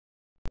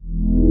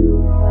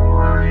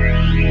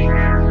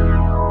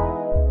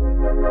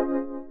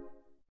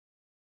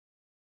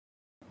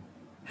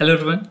Hello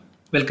everyone,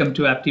 welcome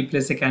to Apti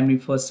Plus Academy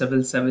for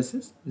Civil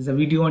Services. This is a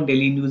video on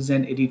daily news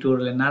and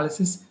editorial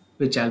analysis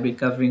which I'll be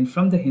covering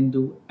from the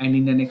Hindu and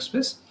Indian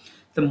Express.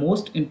 The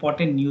most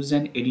important news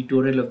and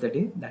editorial of the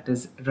day that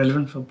is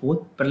relevant for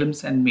both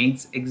prelims and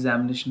mains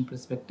examination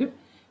perspective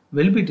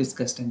will be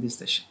discussed in this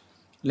session.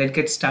 Let's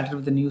get started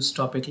with the news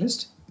topic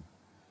list.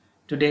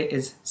 Today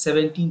is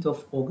 17th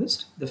of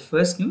August. The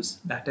first news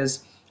that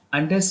is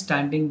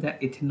understanding the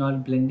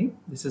ethanol blending.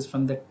 This is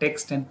from the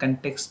text and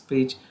context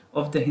page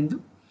of the Hindu.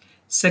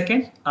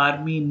 Second,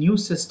 Army new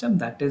system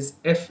that is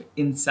F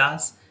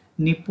INSAS,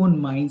 Nipun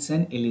Mines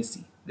and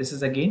LAC. This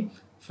is again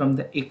from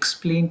the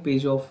explain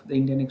page of the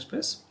Indian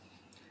Express.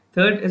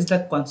 Third is the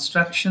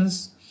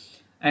constructions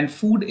and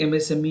food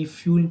MSME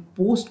fuel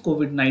post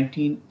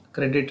COVID-19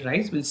 credit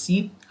rise. We'll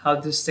see how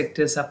these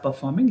sectors are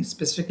performing,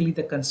 specifically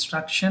the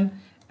construction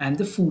and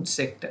the food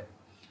sector.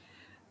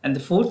 And the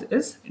fourth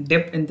is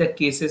dip in the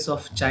cases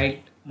of child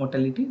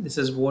mortality. This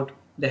is what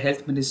the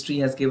health ministry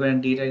has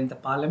given data in the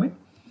parliament.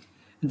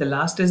 And the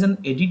last is an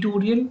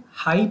editorial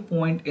high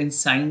point in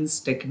science,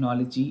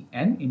 technology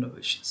and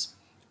innovations.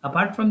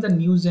 Apart from the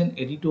news and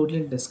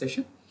editorial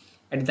discussion,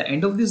 at the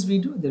end of this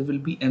video, there will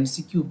be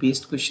MCQ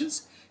based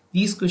questions.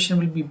 These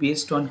questions will be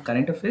based on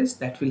current affairs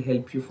that will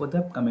help you for the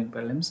upcoming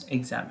prelims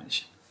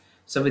examination.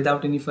 So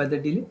without any further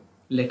delay,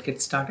 let's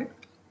get started.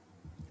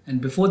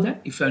 And before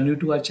that, if you are new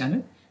to our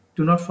channel,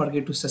 do not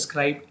forget to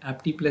subscribe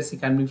Apti Plus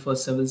Academy for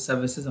Civil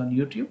Services on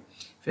YouTube.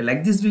 If you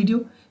like this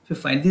video, if you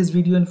find this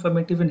video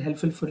informative and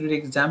helpful for your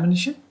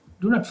examination,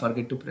 do not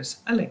forget to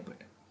press a like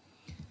button.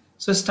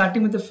 So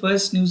starting with the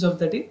first news of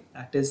the day,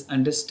 that is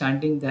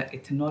understanding the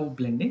ethanol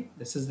blending.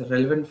 This is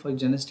relevant for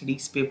General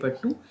Studies paper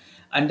 2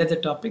 under the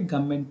topic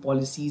government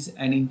policies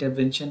and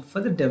intervention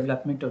for the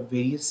development of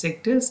various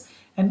sectors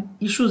and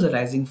issues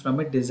arising from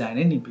a design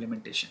and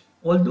implementation.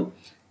 Although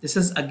this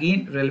is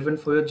again relevant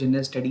for your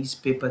General Studies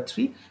paper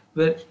 3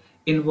 where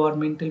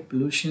environmental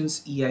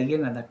pollutions, EI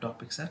and other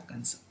topics are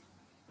concerned.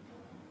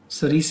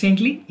 So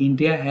recently,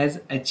 India has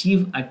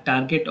achieved a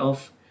target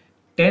of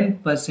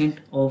 10%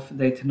 of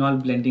the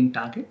ethanol blending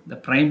target. The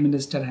Prime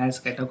Minister has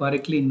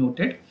categorically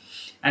noted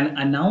and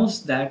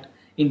announced that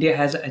India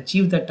has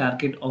achieved the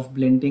target of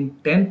blending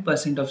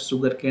 10% of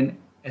sugarcane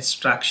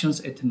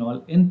extractions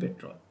ethanol in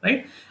petrol,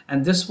 right?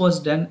 And this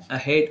was done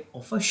ahead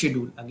of a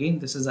schedule. Again,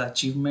 this is an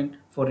achievement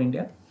for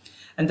India.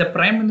 And the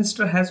Prime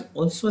Minister has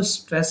also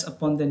stressed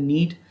upon the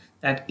need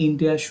that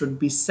India should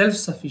be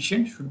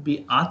self-sufficient, should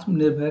be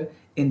Atmanirbhar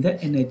in the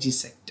energy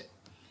sector.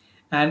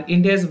 And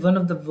India is one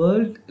of the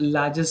world's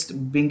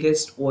largest,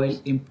 biggest oil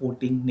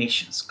importing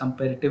nations.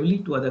 Comparatively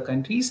to other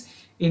countries,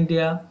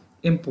 India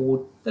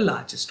import the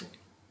largest oil.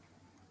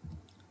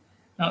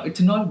 Now,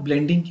 ethanol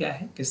blending क्या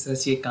है? किस तरह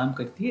से ये काम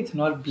करती है?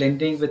 Ethanol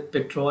blending with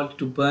petrol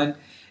to burn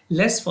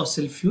less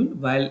fossil fuel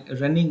while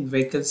running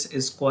vehicles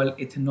is called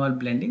ethanol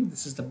blending.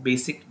 This is the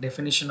basic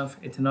definition of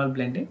ethanol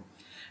blending.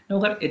 Now,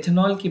 अगर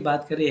ethanol की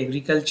बात करें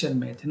agriculture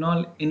में,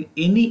 ethanol in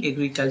any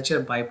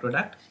agriculture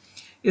byproduct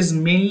is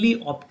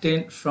mainly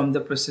obtained from the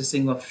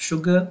processing of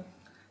sugar,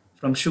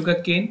 from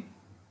sugarcane,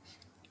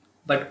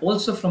 but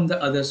also from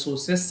the other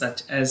sources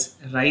such as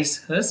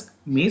rice husk,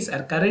 maize,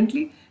 and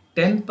currently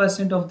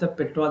 10% of the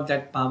petrol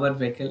that power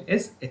vehicle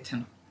is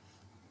ethanol.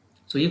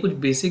 So ये कुछ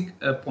basic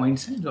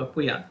points हैं जो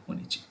आपको याद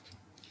होने चाहिए.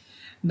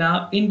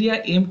 Now,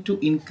 India aimed to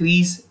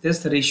increase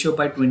this ratio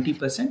by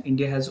 20%.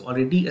 India has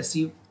already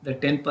achieved the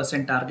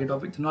 10% target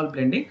of ethanol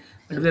blending,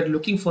 but we are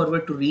looking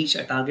forward to reach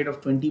a target of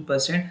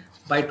 20%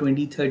 by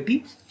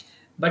 2030.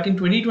 But in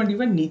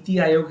 2021, Niti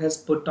Aayog has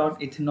put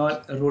out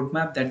ethanol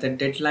roadmap that the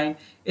deadline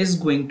is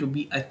going to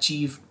be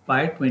achieved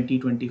by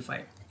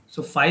 2025.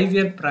 So 5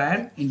 years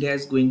prior, India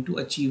is going to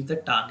achieve the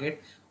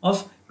target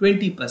of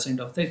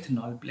 20% of the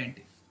ethanol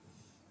blending.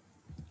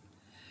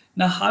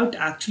 Now, how it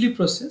actually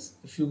process,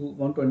 if you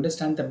want to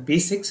understand the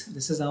basics,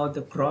 this is how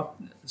the crop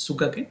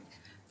sugarcane,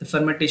 the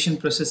fermentation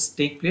process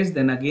take place.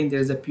 Then again, there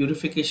is a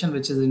purification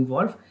which is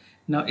involved.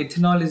 Now,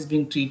 ethanol is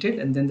being treated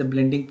and then the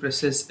blending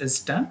process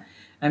is done.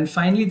 And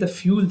finally, the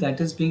fuel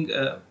that is being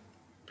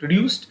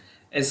produced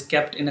is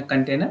kept in a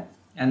container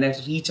and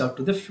that reach out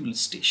to the fuel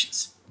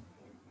stations.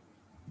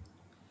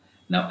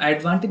 Now,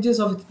 advantages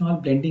of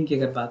ethanol blending की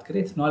अगर बात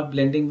करें, ethanol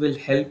blending will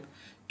help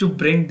to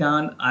bring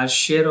down our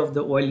share of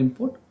the oil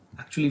import.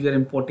 Actually, we are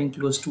importing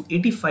close to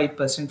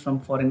 85% from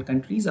foreign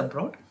countries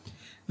abroad,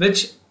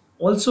 which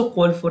also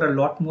call for a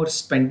lot more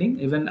spending.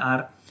 Even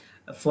our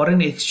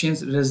foreign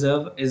exchange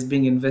reserve is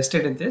being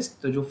invested in this.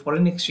 तो जो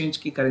foreign exchange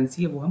की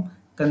currency है वो हम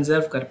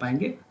conserve कर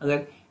पाएंगे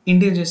अगर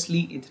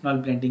indigenously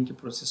ethanol blending की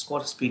process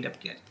को speed up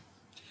किया जाए.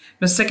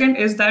 The second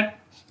is that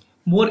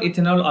more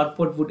ethanol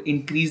output would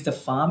increase the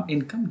farm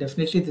income.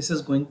 Definitely, this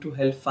is going to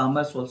help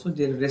farmers also.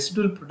 Their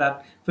residual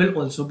product will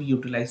also be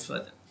utilized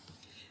further.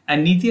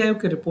 And Niti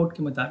Aayog के report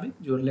के मुताबिक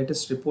जो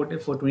latest report है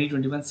for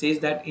 2021 says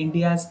that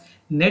India's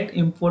net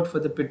import for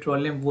the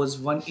petroleum was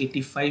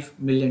 185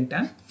 million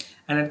ton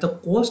and at the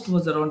cost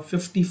was around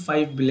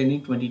 55 billion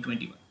in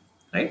 2021,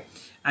 right?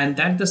 And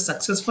that the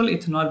successful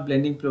ethanol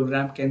blending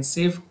program can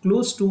save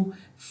close to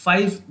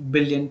 5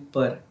 billion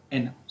per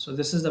enough. So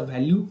this is the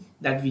value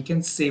that we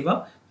can save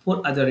up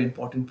for other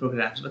important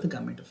programs by the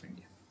government of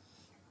India.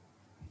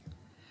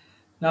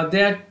 Now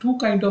there are two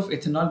kind of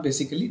ethanol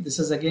basically. This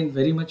is again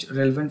very much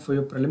relevant for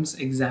your prelims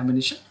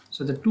examination.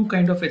 So the two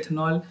kind of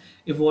ethanol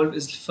evolved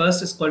is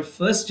first is called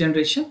first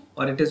generation,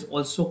 or it is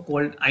also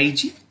called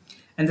IG,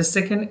 and the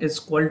second is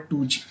called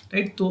 2G,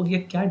 right? So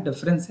ये क्या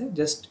difference है?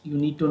 Just you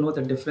need to know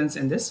the difference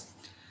in this.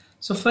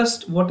 So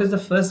first, what is the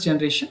first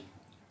generation?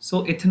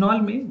 So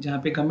ethanol में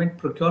जहाँ पे government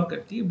procure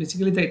करती है,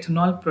 basically the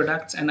ethanol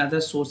products and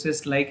other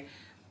sources like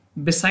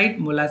beside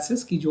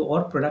molasses की जो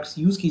और products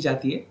use की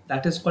जाती है,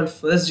 that is called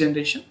first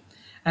generation.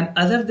 And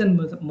other than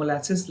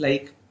molasses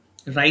like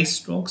rice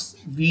stalks,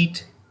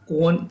 wheat,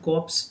 corn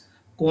cobs,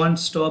 corn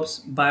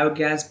stalks,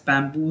 biogas,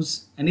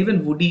 bamboos, and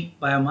even woody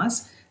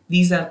biomass,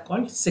 these are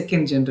called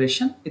second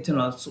generation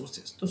ethanol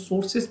sources. तो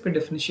sources पे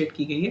differentiate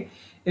की गई है.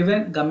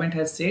 Even government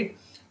has said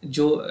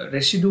जो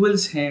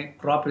residuals हैं,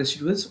 crop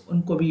residuals,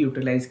 उनको भी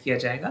utilize किया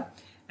जाएगा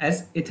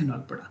as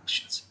ethanol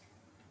productions.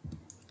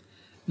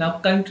 Now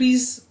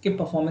countries के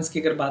performance की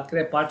अगर बात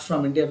करें, apart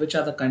from India, which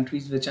are the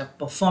countries which are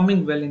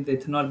performing well in the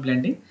ethanol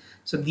blending?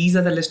 So these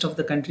are the list of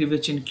the country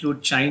which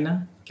include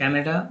China,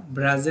 Canada,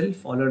 Brazil,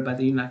 followed by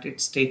the United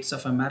States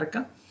of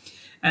America.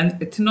 And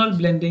ethanol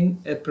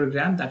blending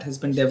program that has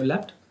been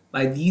developed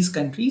by these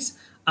countries.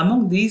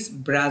 Among these,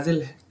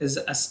 Brazil is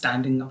a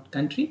standing out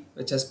country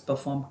which has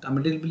performed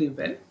commendably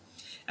well.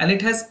 And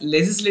it has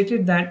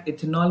legislated that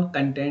ethanol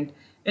content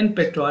in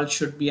petrol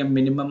should be a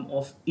minimum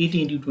of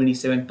 18 to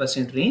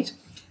 27% range,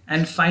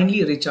 and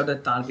finally reach out a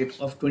target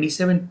of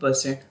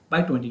 27%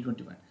 by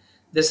 2021.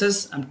 This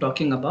is, I'm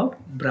talking about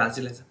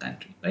Brazil as a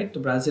country, right? So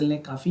Brazil ने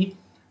काफी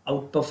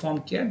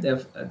outperform किया.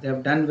 They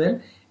have done well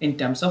in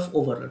terms of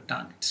overall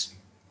targets.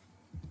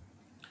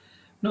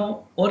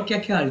 Now और क्या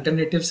क्या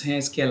alternatives हैं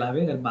इसके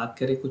अलावे अगर बात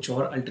करें कुछ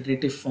और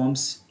alternative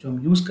forms जो हम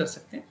use कर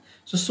सकते हैं.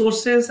 So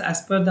sources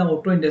as per the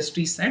auto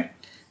industry said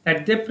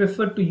that they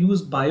prefer to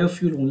use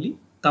biofuel only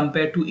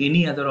compared to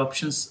any other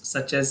options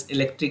such as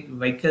electric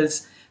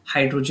vehicles,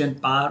 hydrogen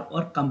power,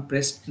 or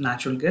compressed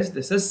natural gas.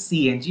 This is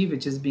CNG,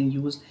 which is being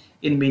used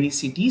in many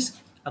cities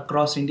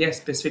across India,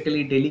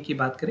 specifically Delhi की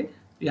बात करें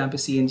तो यहाँ पे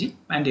CNG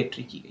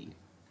mandatory की गई है,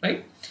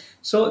 right?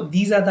 So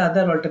these are the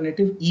other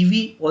alternative.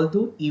 EV,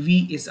 although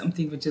EV is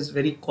something which is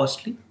very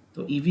costly,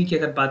 तो EV की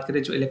अगर बात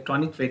करें जो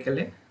electronic vehicle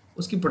है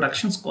उसकी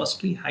productions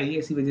costly high है,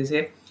 इसी वजह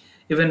से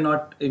even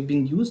not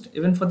being used.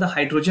 Even for the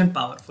hydrogen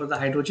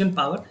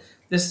power,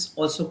 this is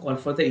also called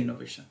for the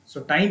innovation.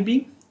 So time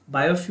being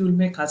biofuel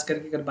में खास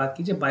करके अगर बात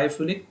कीजिए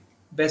biofuel एक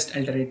best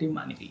alternative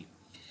मानी गई है.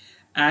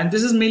 And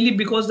this is mainly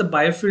because the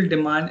biofuel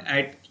demand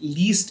at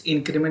least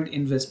increment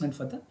investment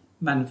for the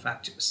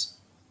manufacturers.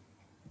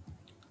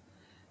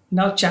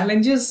 Now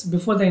challenges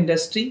before the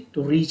industry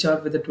to reach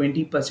out with the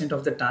 20%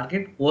 of the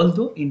target.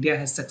 Although India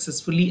has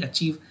successfully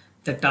achieved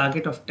the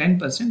target of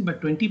 10%,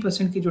 but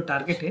 20% की जो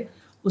target है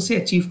उसे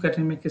achieve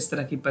करने में किस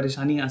तरह की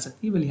परेशानी आ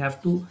सकती है, we'll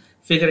have to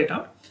figure it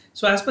out.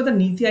 So as per the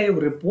Niti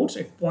Aayog reports,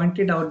 it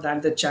pointed out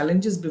that the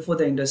challenges before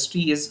the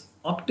industry is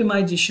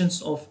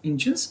optimizations of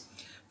engines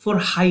for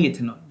high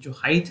ethanol. जो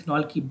high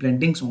ethanol की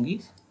blendings होंगी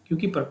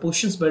क्योंकि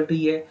proportions बढ़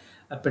रही है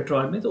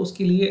petrol में, तो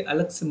उसके लिए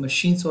अलग से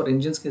machines और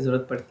engines की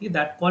जरूरत पड़ती है.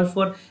 That call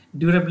for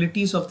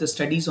durabilities of the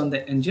studies on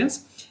the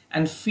engines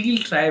and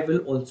field trial will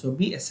also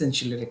be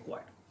essentially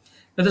required.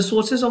 Now the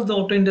sources of the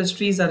auto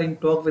industries are in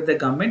talk with the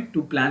government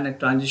to plan a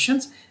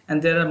transitions,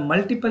 and there are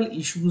multiple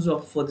issues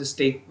for this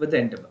take with the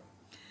endeavor.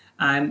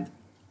 And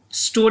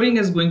storing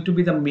is going to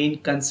be the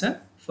main concern.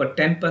 For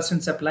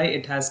 10% supply,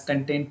 it has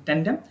contained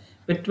tandem.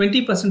 With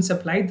 20%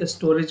 supply, the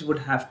storage would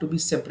have to be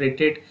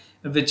separated,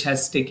 which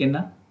has taken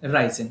a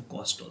rise in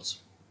cost also.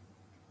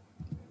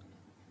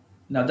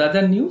 Now the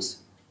other news,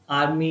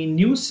 Army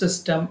News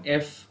System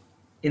F,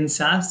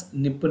 INSAS,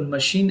 Nippon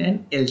Machine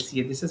and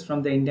LCA. This is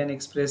from the Indian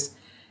Express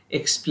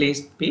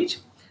Explained page.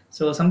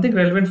 So something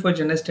relevant for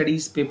General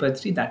Studies paper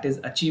 3, that is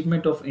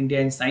achievement of India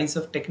in science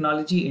of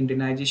technology,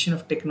 Indianization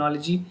of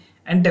technology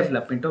and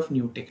development of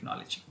new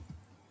technology.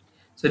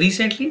 So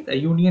recently the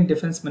Union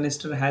Defense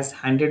Minister has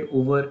handed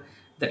over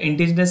the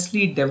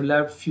indigenously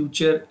developed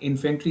future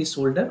infantry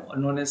soldier, or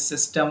known as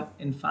system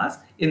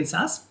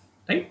INSAS,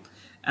 right?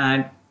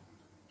 And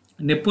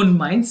Nippon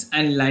mines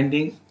and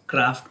landing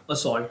craft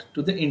assault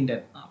to the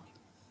Indian Army.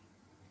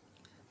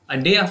 A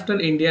day after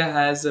India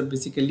has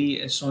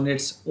basically shown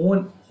its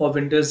own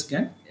Hovinder's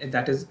gun,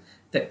 that is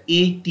the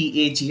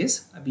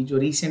ATAGS. अभी जो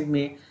recent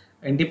में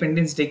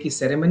Independence Day की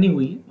ceremony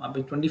हुई, वहाँ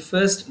पे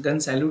 21st gun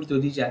salute जो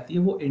दी जाती है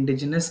वो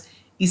indigenous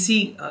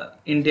इसी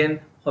Indian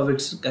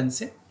Howitzers gun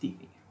से दी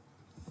गई.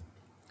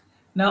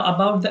 Now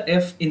about the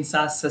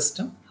F-INSAS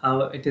system,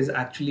 how it is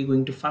actually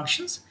going to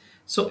functions.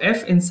 So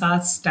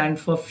F-INSAS stand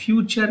for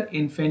Future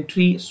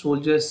Infantry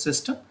Soldiers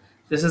System.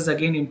 This is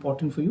again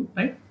important for you,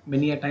 right?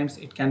 Many a times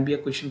it can be a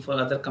question for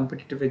other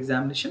competitive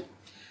examination.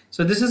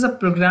 So this is a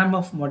program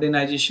of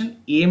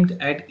modernization aimed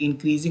at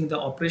increasing the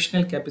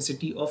operational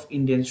capacity of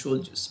Indian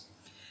soldiers.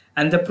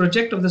 And the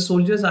project of the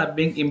soldiers are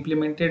being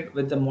implemented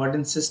with the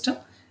modern system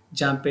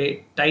जहाँ पे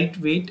tight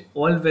wait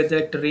all weather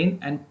terrain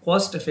and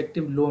cost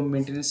effective low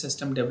maintenance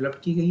system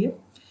develop की गई है.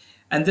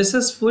 And this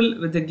is full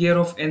with the gear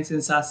of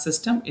NSAS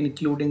system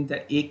including the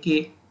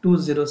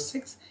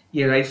AK-206.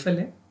 ये rifle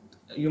है.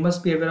 You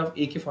must be aware of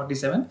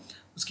AK-47.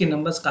 उसकी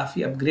numbers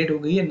काफ़ी upgrade हो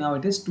गई है. Now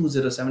it is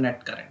 207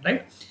 at current,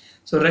 right?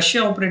 So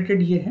Russia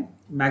operated ये है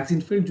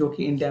magazine field, जो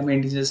कि इंडिया में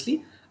इंडिजिनसली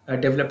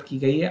डेवलप की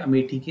गई है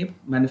अमेठी के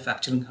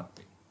मैन्युफैक्चरिंग हब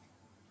पे.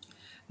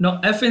 Now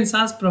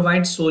FNSAS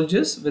provides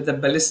soldiers with the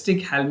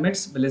ballistic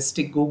helmets,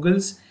 ballistic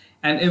goggles,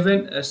 and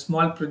even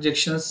small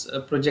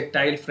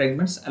projectile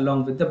fragments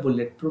along with the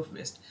bulletproof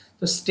vest.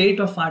 So state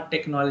of art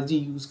technology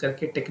use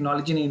करके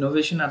technology and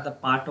innovation are the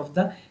part of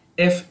the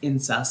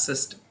FNSAS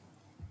system.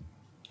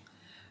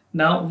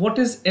 Now what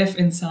is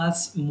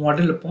FNSAS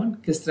model upon?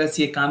 किस तरह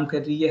से ये काम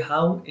कर रही है?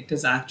 How it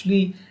is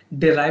actually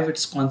derive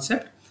its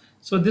concept?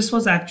 So this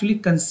was actually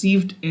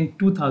conceived in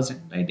 2000,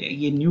 right?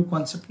 ये new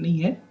concept नहीं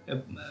है,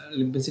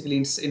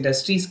 basically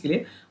industries के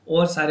लिए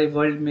और सारे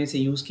world में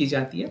से use की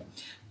जाती है.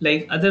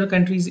 Like other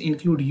countries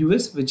include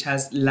US, which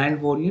has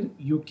Land Warrior.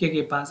 UK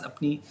के पास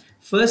अपनी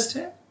first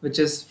है, which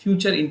is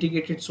Future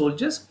Integrated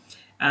Soldiers.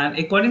 And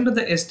according to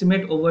the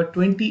estimate, over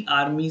 20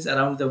 armies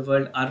around the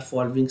world are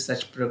following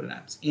such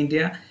programs.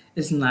 India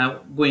is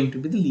now going to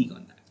be the lead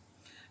on that.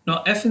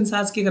 Now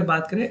FNSAS की अगर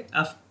बात करें,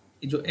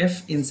 जो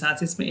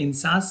FNSAS इसमें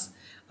इंसास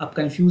आप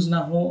confuse ना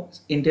हो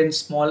Indian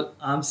small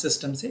arm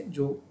system से,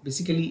 जो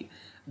बेसिकली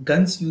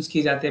गन्स यूज़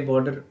किए जाते हैं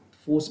बॉर्डर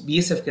फोर्स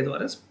BSF के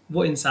द्वारा,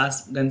 वो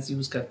इंसास गन्स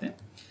यूज़ करते हैं.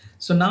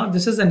 So now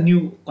this is a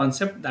new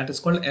concept that is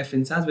called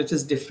FNSAS, which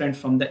is different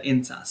from the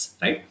INSAS,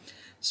 right?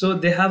 So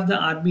they have the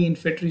army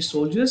infantry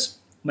soldiers,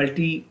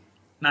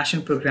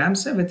 multinational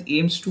programs with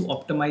aims to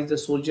optimize the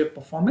soldier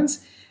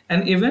performance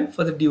and even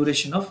for the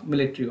duration of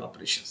military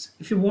operations.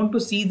 If you want to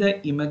see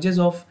the images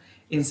of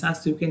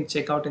INSAS, you can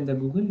check out in the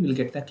Google, you will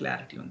get the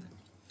clarity on that.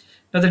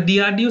 Now the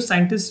DRDO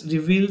scientist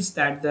reveals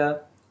that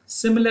the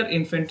similar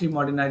infantry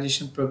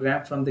modernization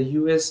program from the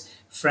US,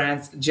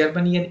 France,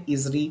 Germany and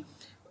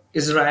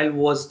Israel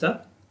was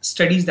the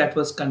studies that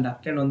was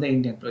conducted on the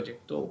Indian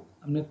project. तो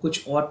हमने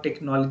कुछ और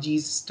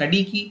technologies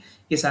study की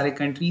ये सारे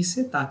countries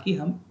से ताकि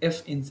हम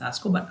FNSAS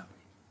को बना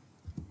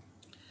पाए.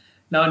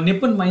 Now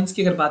Nippon mines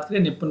की अगर बात करें,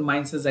 Nippon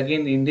mines is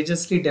again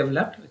indigenously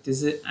developed. It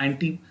is an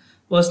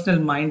anti-personnel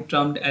mine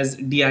termed as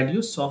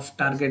DRDO, soft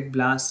target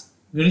blast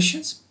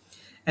munitions.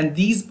 And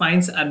these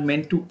mines are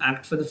meant to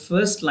act for the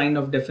first line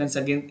of defense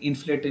against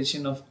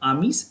infiltration of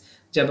armies.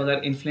 जब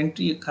अगर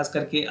इन्फ्लेंट्री खास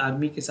करके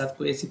army के साथ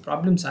कोई ऐसी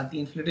problems आती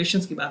है,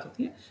 इन्फ्लेटेशंस की बात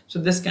होती है, so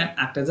this can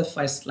act as a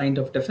first line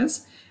of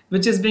defence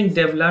which is being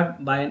developed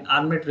by an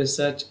armed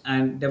research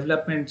and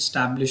development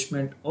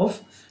establishment of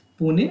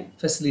Pune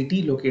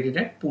facility located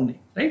at Pune,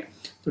 right?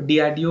 तो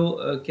DRDO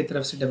की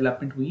तरफ से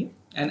development हुई है.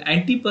 And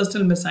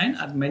anti-personnel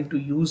missiles are meant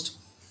to use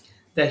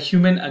the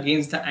human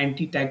against the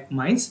anti-tank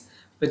mines,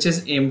 which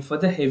is aimed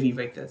for the heavy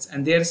vehicles,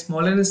 and they are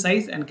smaller in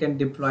size and can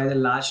deploy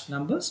the large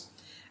numbers.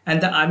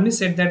 And the army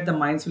said that the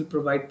mines will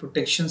provide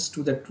protections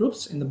to the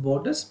troops in the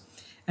borders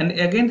and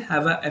again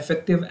have a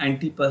effective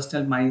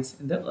anti-personnel mines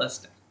in the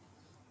earth.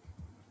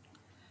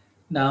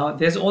 Now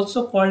there's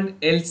also called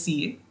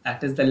LCA,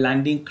 that is the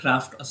landing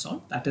craft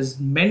assault, that is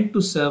meant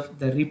to serve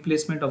the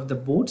replacement of the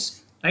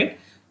boats, right?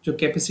 जो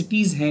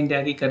capacities हैं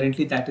India की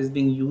currently that is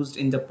being used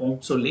in the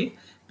Pongso Lake.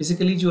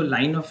 Basically जो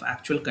line of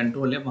actual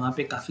control है वहाँ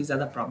पे काफ़ी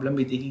ज़्यादा problem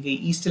भी देखी गई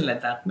ईस्टर्न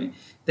लद्दाख में.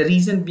 The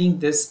reason being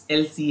this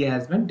LCA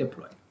has been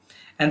deployed.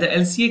 And the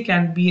LCA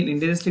can be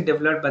indigenously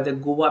developed by the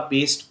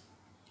Goa-based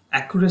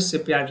Accuracy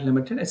Shipyard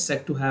Limited. Is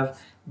said to have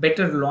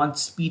better launch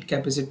speed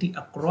capacity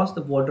across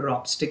the border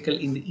obstacle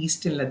in the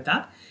eastern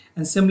Ladakh,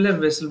 and similar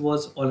vessel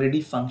was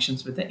already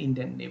functions with the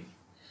Indian Navy.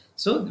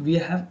 So we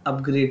have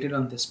upgraded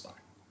on this part.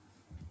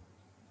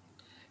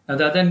 Now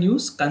the other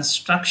news,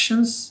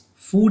 constructions,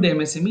 food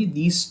MSME,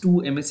 these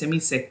two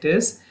MSME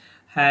sectors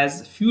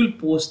has fuel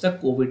post the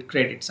COVID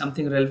credit,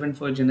 something relevant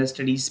for General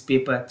Studies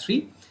paper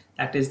 3,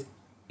 that is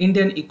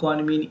Indian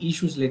economy and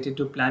issues related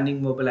to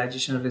planning,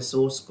 mobilization,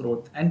 resource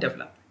growth and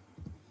development.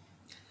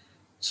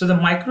 So the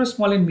micro,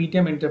 small and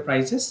medium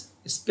enterprises,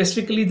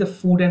 specifically the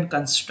food and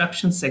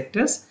construction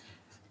sectors,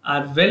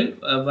 are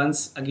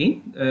once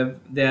again,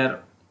 they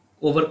are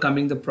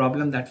overcoming the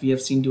problem that we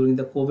have seen during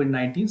the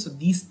COVID-19. So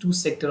these two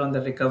sectors on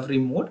the recovery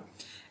mode,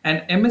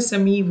 and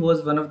MSME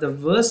was one of the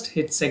worst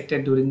hit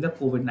sector during the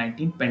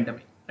COVID-19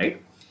 pandemic,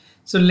 right?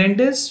 So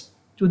lenders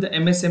to the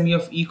MSME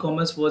of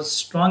e-commerce was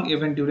strong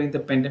even during the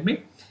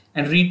pandemic,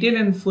 and retail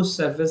and food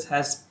service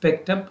has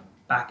picked up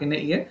back in a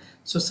year.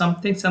 So some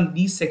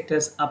these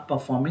sectors are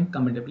performing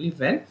commendably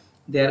well.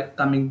 They are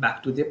coming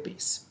back to their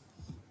pace.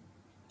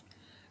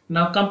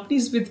 Now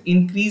companies with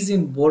increase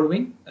in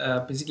borrowing,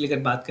 basically अगर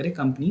बात करें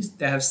companies,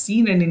 they have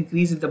seen an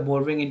increase in the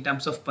borrowing in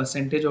terms of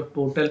percentage of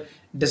total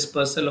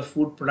dispersal of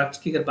food products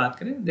की अगर बात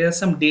करें, there are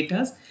some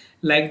data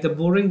like the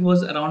borrowing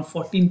was around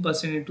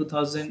 14% in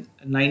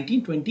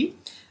 2019-20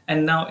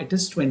 and now it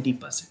is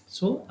 20%.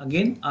 So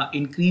again,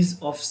 increase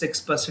of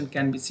 6%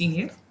 can be seen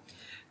here.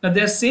 Now,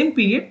 the same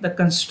period, the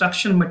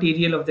construction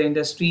material of the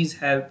industries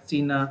have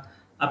seen a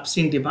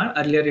upswing demand.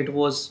 Earlier, it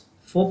was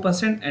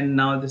 4%, and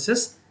now this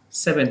is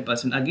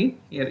 7%. Again,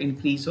 here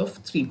increase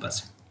of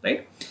 3%,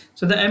 right?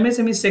 So the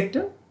MSME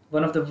sector,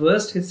 one of the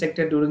worst hit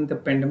sector during the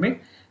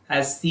pandemic,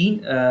 has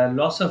seen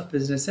loss of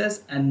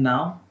businesses and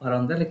now are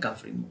on the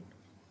recovery mode.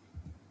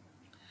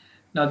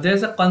 Now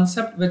there's a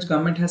concept which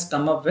government has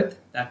come up with,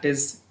 that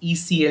is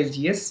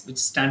ECLGS, which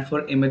stand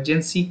for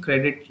Emergency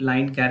Credit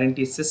Line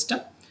Guarantee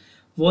System,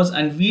 was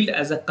unveiled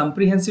as a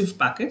comprehensive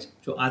package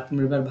जो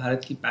आत्मनिर्भर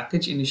भारत की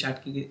package initiate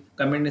की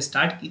government ने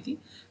start की थी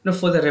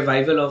for the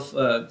revival of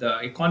the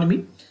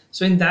economy.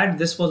 So in that,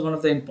 this was one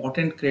of the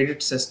important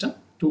credit system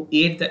to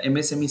aid the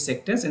MSME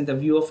sectors in the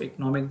view of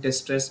economic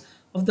distress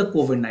of the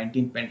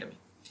COVID-19 pandemic.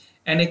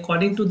 And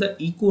according to the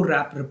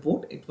EcoRap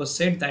report, it was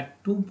said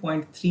that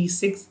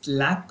 2.36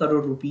 lakh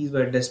crore rupees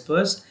were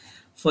disbursed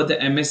for the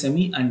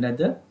MSME under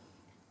the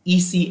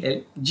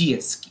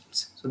ECLGS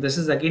schemes. So this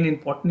is again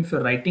important if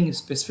you're writing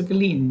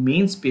specifically in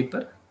mains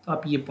paper, तो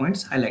आप ये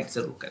points highlight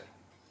जरूर करें.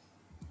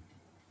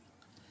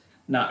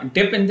 Now,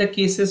 dip in the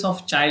cases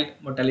of child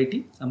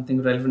mortality,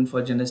 something relevant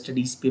for General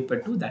Studies paper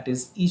 2, that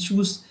is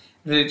issues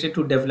related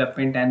to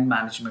development and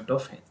management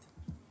of health.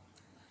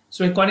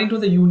 So according to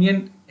the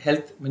Union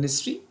Health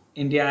Ministry,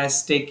 India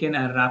has taken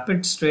a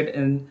rapid stride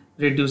in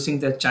reducing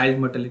the child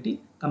mortality.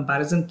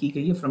 Comparison की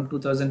गई है from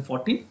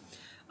 2014.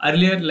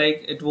 Earlier,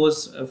 like it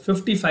was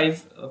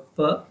 55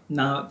 per,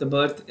 now the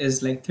birth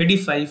is like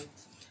 35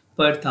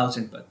 per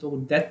thousand per. So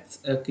death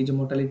की जो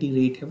mortality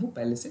rate है वो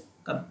पहले से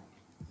कम.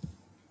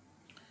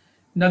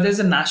 Now there's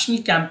a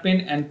national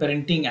campaign and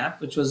parenting app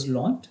which was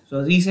launched.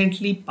 So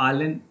recently,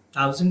 Palan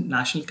 1000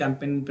 national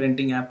campaign and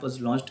parenting app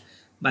was launched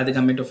by the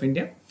government of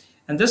India.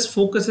 And this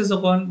focuses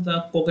upon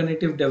the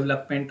cognitive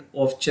development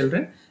of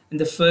children in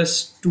the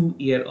first 2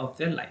 years of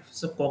their life.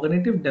 So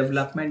cognitive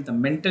development, the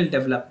mental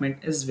development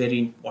is very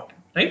important,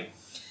 right?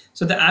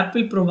 So the app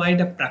will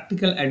provide a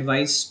practical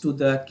advice to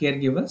the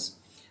caregivers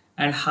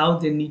and how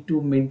they need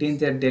to maintain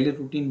their daily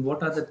routine.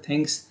 What are the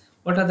things,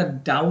 what are the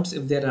doubts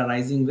if they're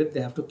arising with,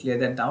 they have to clear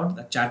that doubt.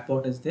 The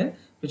chatbot is there,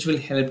 which will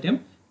help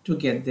them to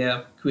get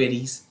their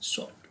queries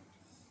solved.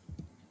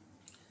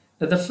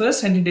 Now, the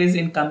first 100 days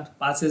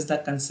encompasses the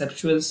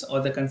conceptuals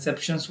or the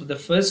conceptions for the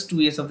first 2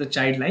 years of the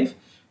child life.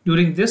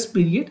 During this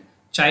period,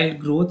 child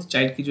growth,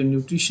 child की जो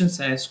nutrition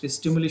है, उसके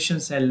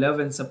stimulations है, love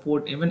and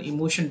support, even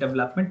emotion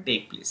development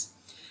take place.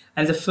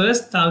 And the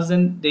first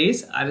 1000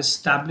 days are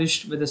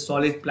established with a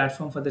solid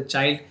platform for the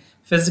child,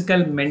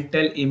 physical,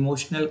 mental,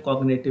 emotional,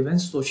 cognitive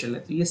and social.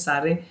 तो ये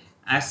सारे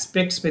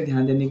aspects पे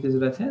ध्यान देने की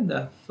ज़रूरत है.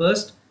 The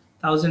first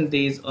 1000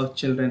 days of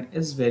children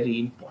is very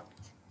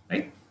important,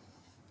 right?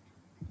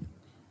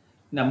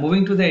 Now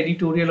moving to the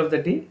editorial of the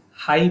day,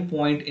 high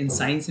point in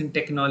science and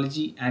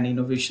technology and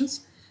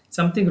innovations,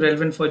 something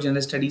relevant for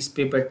General Studies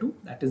paper 2,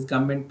 that is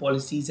government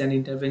policies and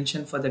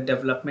intervention for the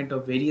development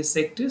of various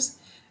sectors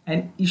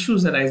and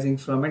issues arising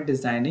from it,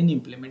 design and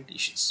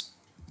implementations.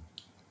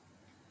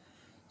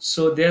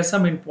 So there are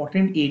some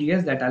important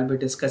areas that I'll be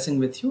discussing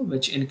with you,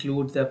 which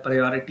include the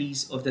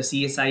priorities of the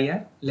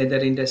CSIR, leather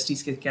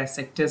industries के क्या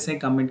sectors हैं,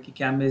 government की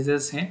क्या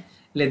measures हैं,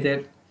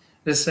 leather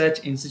research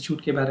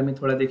institute के बारे में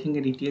थोड़ा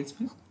देखेंगे details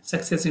में,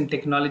 success in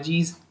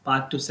technologies,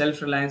 path to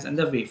self-reliance and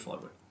the way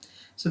forward.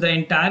 So the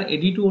entire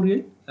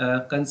editorial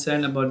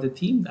concerned about the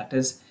theme, that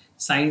is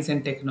science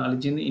and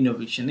technology and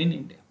innovation in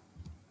India.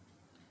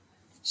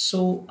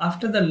 So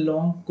after the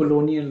long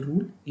colonial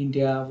rule,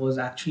 India was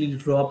actually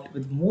robbed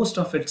with most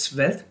of its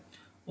wealth,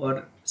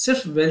 और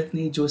सिर्फ wealth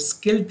नहीं, जो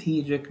skill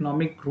थी, जो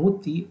economic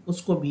growth थी,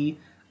 उसको भी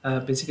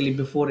basically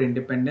before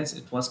independence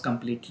it was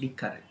completely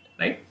correct,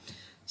 right?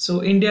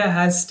 So India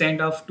has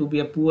turned out to be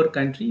a poor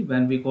country.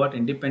 When we got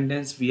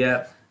independence, we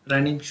are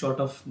running short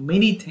of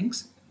many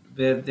things,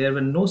 where there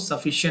were no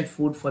sufficient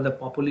food for the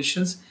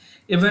populations.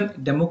 Even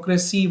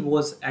democracy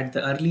was at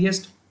the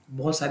earliest.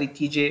 बहुत सारी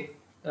चीज़ें,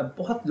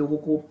 बहुत लोगों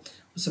को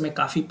उस समय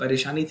काफ़ी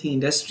परेशानी थी.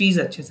 इंडस्ट्रीज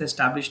अच्छे से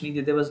established नहीं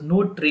थी. There was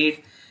no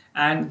trade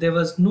and there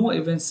was no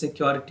even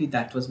security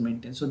that was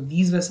maintained. So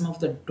these were some of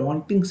the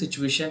daunting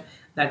situation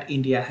that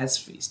India has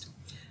faced.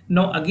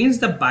 Now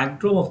against the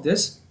backdrop of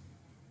this,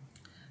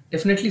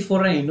 definitely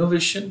for an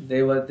innovation,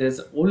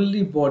 there's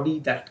only body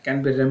that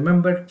can be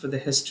remembered for the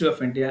history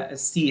of India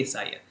as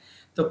CSIR.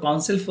 The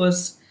Council for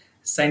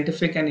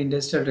Scientific and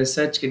Industrial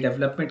Research की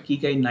development की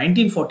गई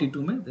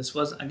 1942 में. This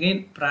was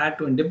again prior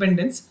to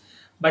independence,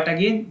 but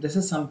again this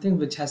is something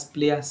which has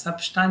played a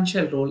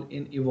substantial role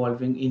in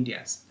evolving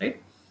India's,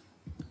 right?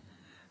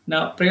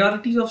 Now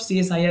priorities of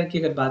CSIR की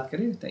अगर बात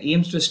करें, the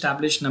aims to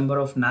establish number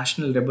of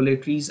national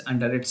laboratories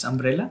under its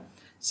umbrella,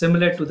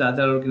 similar to the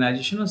other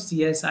organization. Or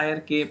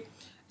CSIR के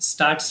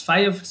starts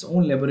 5 of its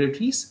own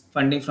laboratories,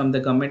 funding from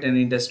the government and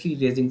industry,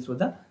 raising through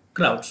the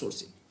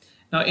crowdsourcing.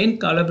 Now, in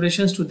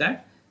collaborations to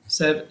that,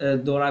 Sir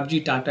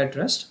Dorabji Tata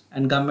Trust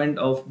and Government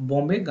of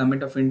Bombay,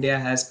 Government of India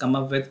has come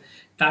up with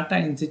Tata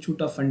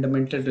Institute of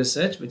Fundamental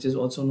Research, which is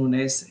also known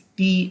as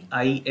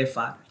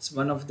TIFR. It's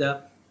one of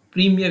the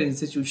premier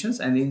institutions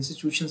and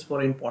institutions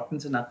for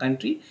importance in our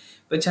country,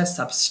 which has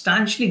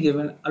substantially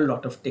given a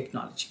lot of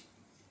technology.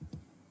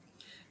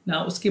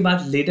 Now उसके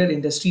बाद leather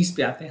industries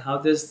पे आते हैं, how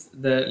this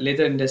the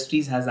leather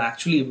industries has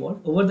actually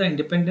evolved over the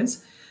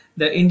independence.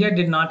 The India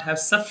did not have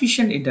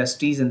sufficient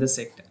industries in the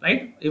sector,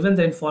 right? Even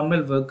the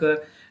informal worker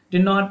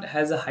did not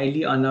has a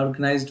highly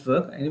unorganized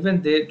work, and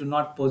even they do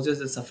not possess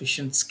a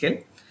sufficient skill.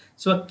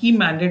 So a key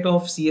mandate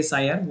of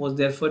CSIR was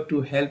therefore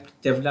to help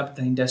develop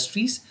the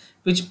industries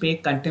which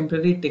make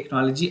contemporary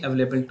technology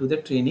available to the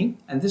training,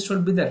 and this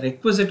should be the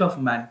requisite of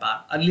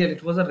manpower. Earlier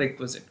it was a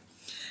requisite.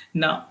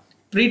 Now,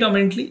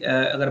 predominantly,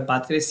 अगर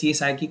बात करें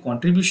CSI की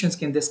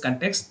contributions in this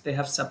context, they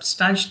have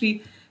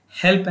substantially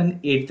help and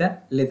aid the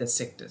leather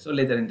sector, so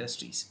leather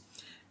industries.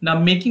 Now,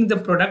 making the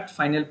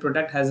final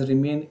product has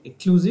remained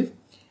exclusive,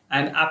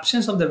 and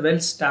absence of the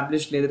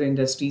well-established leather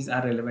industries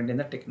are relevant in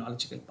the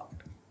technological part.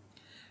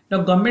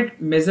 Now,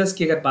 government measures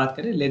की अगर बात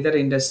करें, leather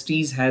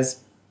industries has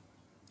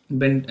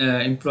been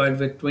employed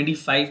with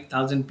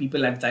 25,000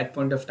 people at that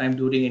point of time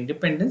during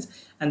independence,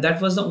 and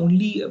that was the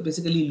only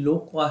basically low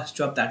cost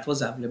job that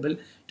was available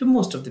to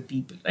most of the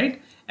people,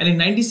 right? And in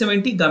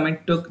 1970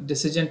 government took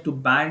decision to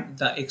ban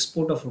the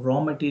export of raw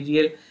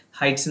material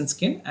hides and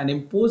skin and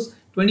impose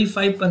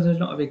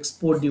 25% of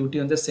export duty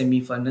on the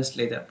semi-furnished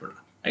leather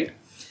product, right?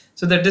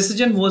 So the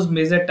decision was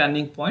major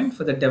turning point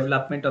for the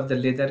development of the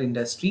leather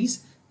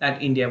industries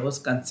that India was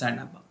concerned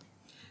about.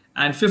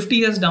 And 50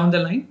 years down the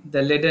line,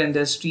 the leather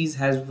industries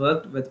has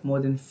worked with more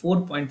than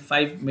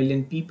 4.5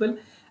 million people,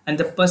 and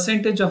the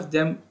percentage of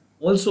them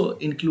also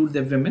include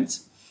the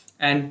women's.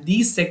 And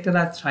these sectors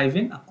are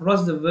thriving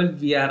across the world.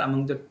 We are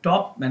among the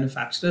top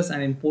manufacturers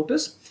and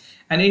importers.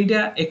 And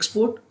India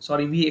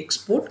we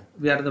export.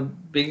 We are the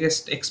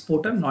biggest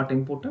exporter, not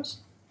importers.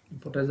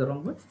 Importer is the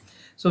wrong word.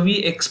 So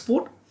we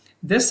export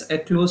this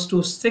at close to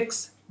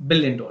 $6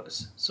 billion.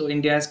 So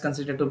India is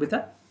considered to be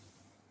the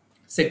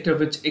sector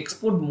which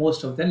export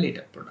most of the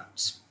leather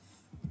products.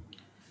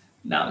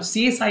 Now,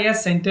 CSIR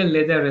Central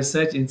Leather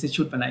Research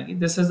Institute बनाएगी.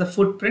 This is the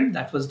footprint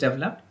that was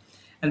developed,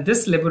 and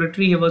this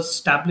laboratory was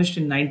established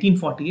in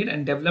 1948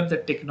 and developed the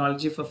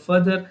technology for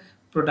further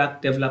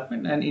product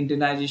development and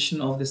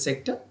Indianization of the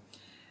sector.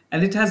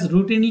 And it has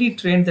routinely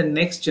trained the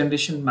next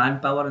generation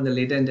manpower in the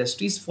leather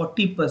industries.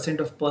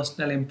 40% of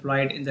personnel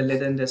employed in the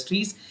leather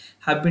industries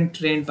have been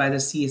trained by the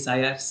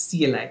CSIR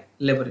CLI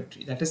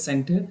laboratory, that is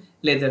Central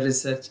Leather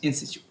Research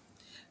Institute.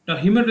 Now,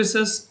 human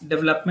resource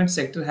development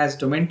sector has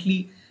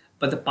dominantly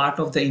but the part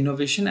of the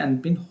innovation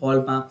and been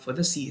hallmark for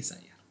the CSIR.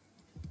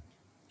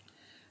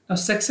 Now,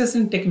 success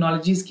in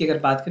technologies की अगर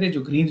बात करें,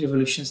 जो green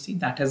revolutions थी,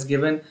 that has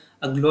given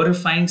a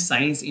glorifying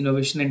science,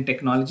 innovation and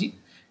technology.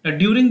 Now,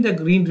 during the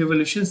green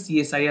revolution,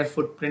 CSIR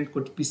footprint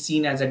could be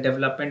seen as a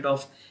development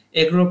of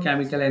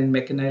agrochemical and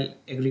mechanical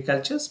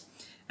agricultures.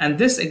 And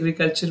this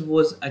agriculture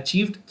was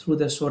achieved through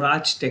the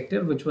Swaraj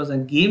sector, which was a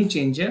game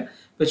changer,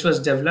 which was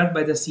developed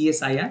by the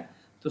CSIR.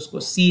 तो उसको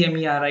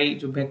CMERI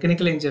जो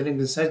mechanical engineering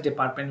research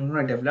department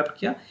उन्होंने develop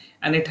किया,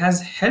 and it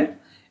has help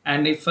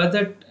and it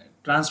further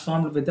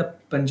transformed with the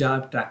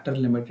Punjab tractor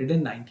limited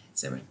इन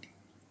 1970.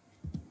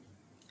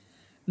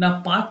 ना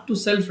part two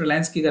self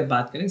reliance की अगर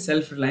बात करें,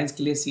 सेल्फ रिलायंस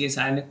के लिए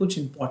CSIR ने कुछ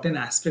इंपॉर्टेंट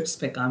एस्पेक्ट्स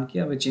पे काम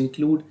किया, which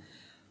include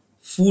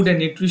food and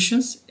nutrition,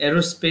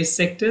 aerospace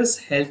sectors,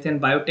 health and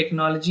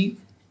biotechnology,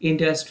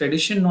 India's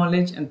tradition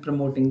knowledge and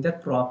promoting the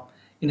crop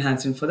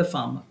enhancement for the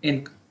farmer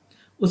income.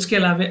 उसके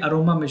अलावा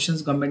अरोमा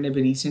मिशंस गवर्नमेंट ने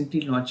भी रिसेंटली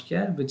लॉन्च किया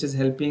है, which is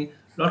helping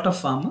lot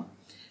of farmer.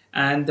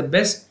 And the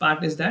best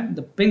part is that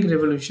the pink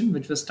revolution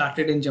which was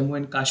started in Jammu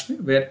and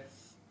Kashmir where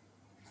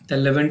the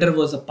lavender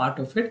was a part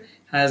of it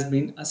has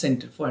been a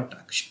centre for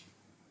attraction.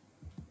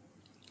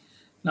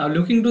 Now,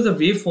 looking to the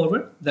way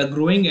forward, the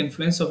growing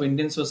influence of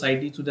Indian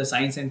society to the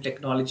science and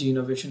technology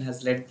innovation has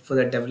led for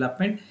the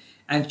development,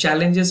 and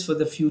challenges for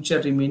the future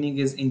remaining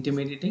is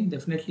intimidating.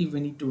 Definitely,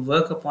 we need to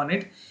work upon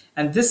it.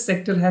 And this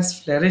sector has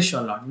flourished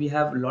a lot. We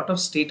have a lot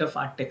of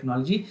state-of-art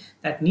technology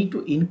that need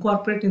to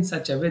incorporate in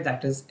such a way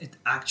that is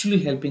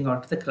actually helping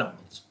out the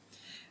crowds.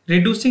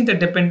 Reducing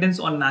the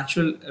dependence on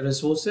natural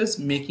resources,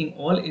 making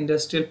all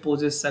industrial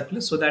poses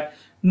circular so that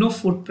no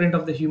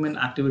footprint of the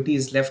human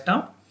activity is left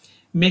out.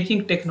 Making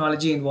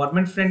technology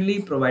environment friendly,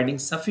 providing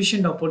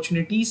sufficient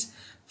opportunities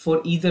for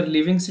either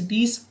living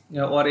cities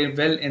or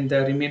well in the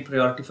remain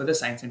priority for the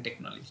science and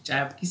technology. चाहे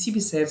आप किसी भी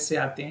शहर से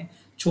आते हैं,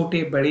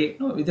 छोटे बड़े,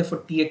 either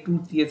for tier 2,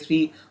 tier 3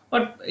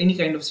 or any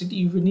kind of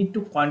city, you need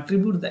to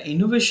contribute the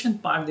innovation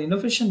part. The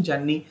innovation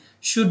journey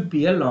should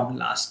be a long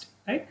last,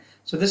 right?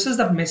 So this is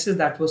the message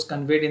that was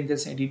conveyed in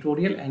this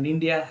editorial, and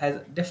India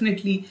has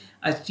definitely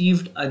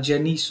achieved a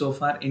journey so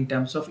far in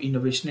terms of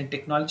innovation and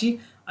technology.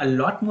 A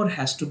lot more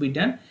has to be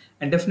done,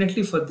 and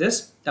definitely for this,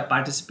 the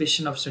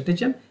participation of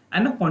citizen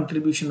and a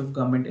contribution of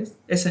government is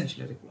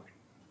essentially required.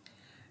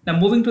 Now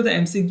moving to the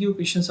MCQ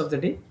questions of the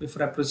day.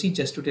 Before I proceed,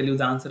 just to tell you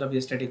the answer of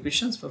yesterday's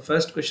questions. For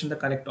first question, the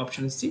correct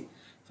option is C.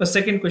 For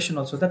second question,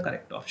 also the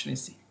correct option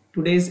is C.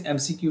 Today's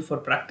MCQ for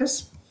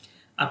practice.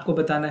 आपको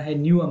बताना है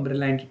new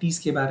umbrella entities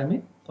के बारे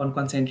में, कौन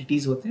कौन से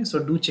entities होते हैं. So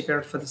do check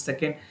out for the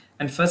second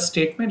and first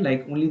statement,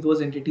 like only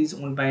those entities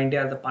owned by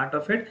India are the part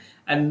of it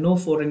and no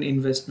foreign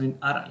investment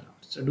are allowed.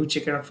 So do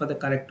check it out for the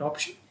correct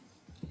option.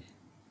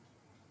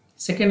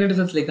 Second, it is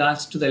with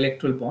regards to the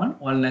electoral bond.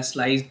 All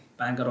nationalized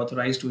banks are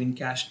authorized to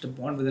encash the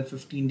bond within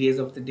 15 days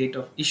of the date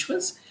of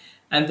issuance,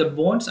 and the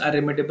bonds are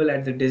remittable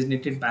at the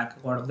designated bank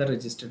account of the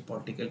registered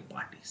political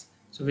parties.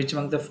 So, which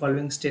among the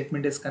following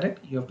statement is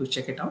correct? You have to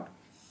check it out.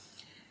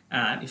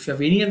 And if you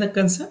have any other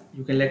concern,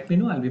 you can let me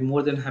know. I'll be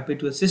more than happy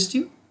to assist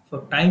you.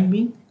 For time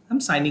being, I'm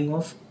signing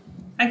off.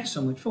 Thank you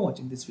so much for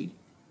watching this video.